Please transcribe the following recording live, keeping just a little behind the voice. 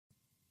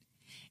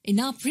In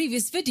our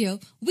previous video,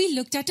 we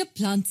looked at a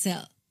plant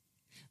cell.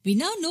 We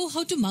now know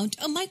how to mount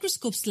a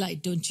microscope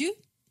slide, don't you?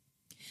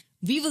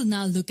 We will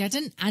now look at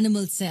an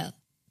animal cell.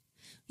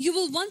 You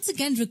will once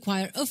again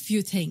require a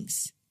few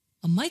things: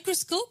 a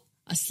microscope,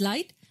 a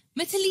slide,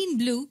 methylene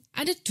blue,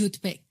 and a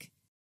toothpick.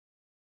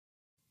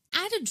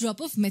 Add a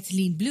drop of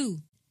methylene blue.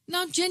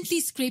 Now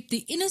gently scrape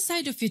the inner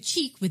side of your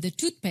cheek with a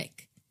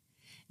toothpick.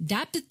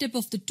 Dab the tip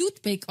of the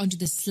toothpick onto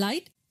the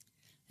slide.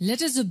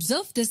 Let us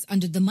observe this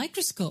under the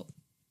microscope.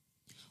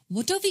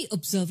 What are we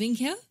observing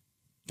here?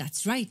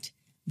 That's right,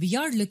 we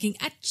are looking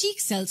at cheek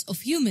cells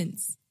of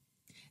humans.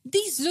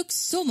 These look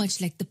so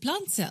much like the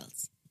plant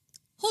cells.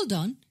 Hold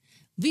on,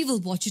 we will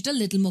watch it a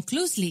little more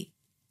closely.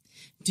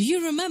 Do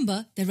you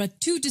remember there are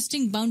two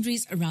distinct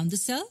boundaries around the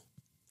cell?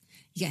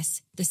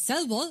 Yes, the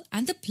cell wall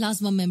and the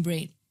plasma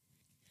membrane.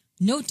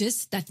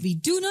 Notice that we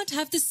do not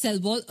have the cell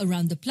wall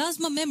around the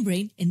plasma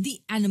membrane in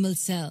the animal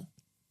cell.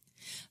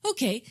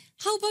 Okay,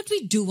 how about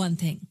we do one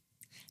thing?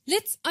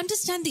 Let's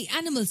understand the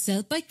animal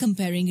cell by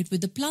comparing it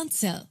with the plant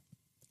cell.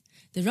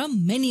 There are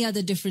many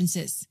other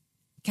differences.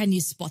 Can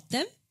you spot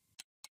them?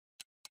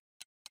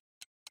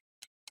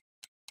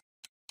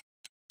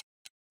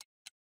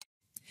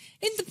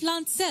 In the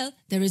plant cell,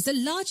 there is a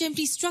large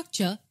empty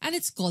structure and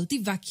it's called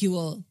the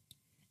vacuole.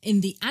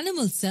 In the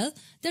animal cell,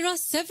 there are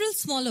several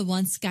smaller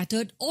ones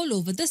scattered all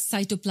over the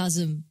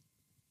cytoplasm.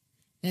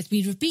 Let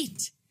me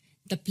repeat.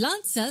 The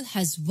plant cell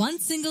has one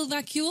single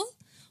vacuole,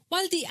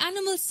 while the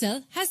animal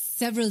cell has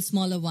several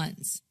smaller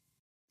ones.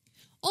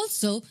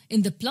 Also,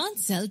 in the plant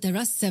cell, there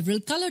are several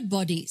colored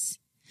bodies.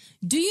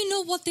 Do you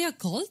know what they are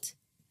called?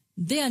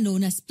 They are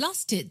known as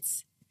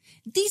plastids.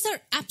 These are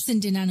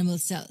absent in animal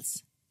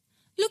cells.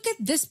 Look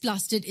at this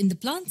plastid in the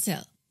plant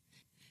cell.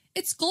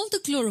 It's called the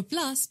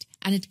chloroplast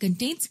and it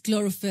contains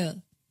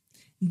chlorophyll.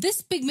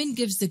 This pigment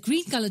gives the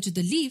green color to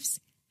the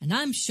leaves, and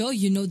I'm sure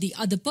you know the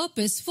other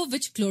purpose for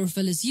which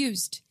chlorophyll is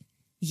used.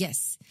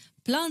 Yes,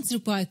 plants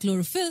require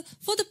chlorophyll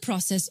for the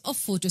process of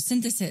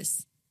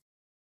photosynthesis.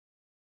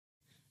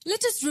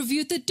 Let us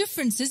review the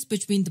differences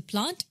between the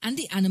plant and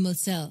the animal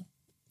cell.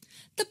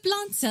 The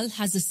plant cell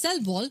has a cell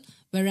wall,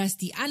 whereas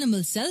the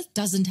animal cell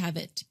doesn't have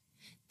it.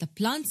 The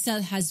plant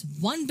cell has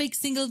one big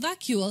single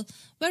vacuole,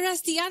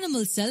 whereas the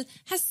animal cell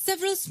has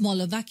several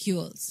smaller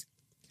vacuoles.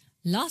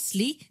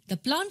 Lastly, the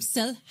plant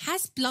cell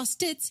has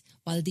plastids,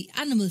 while the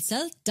animal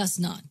cell does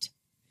not.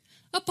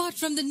 Apart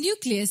from the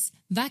nucleus,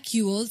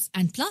 vacuoles,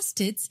 and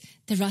plastids,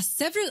 there are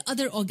several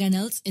other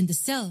organelles in the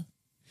cell.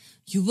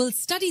 You will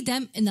study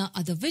them in our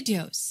other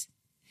videos.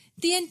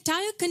 The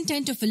entire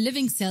content of a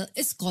living cell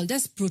is called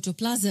as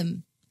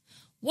protoplasm.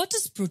 What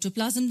is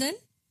protoplasm then?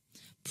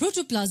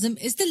 Protoplasm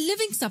is the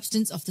living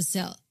substance of the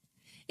cell.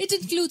 It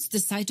includes the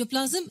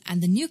cytoplasm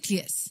and the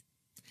nucleus.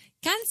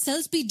 Can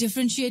cells be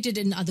differentiated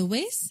in other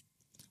ways?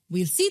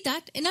 We'll see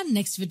that in our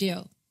next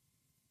video.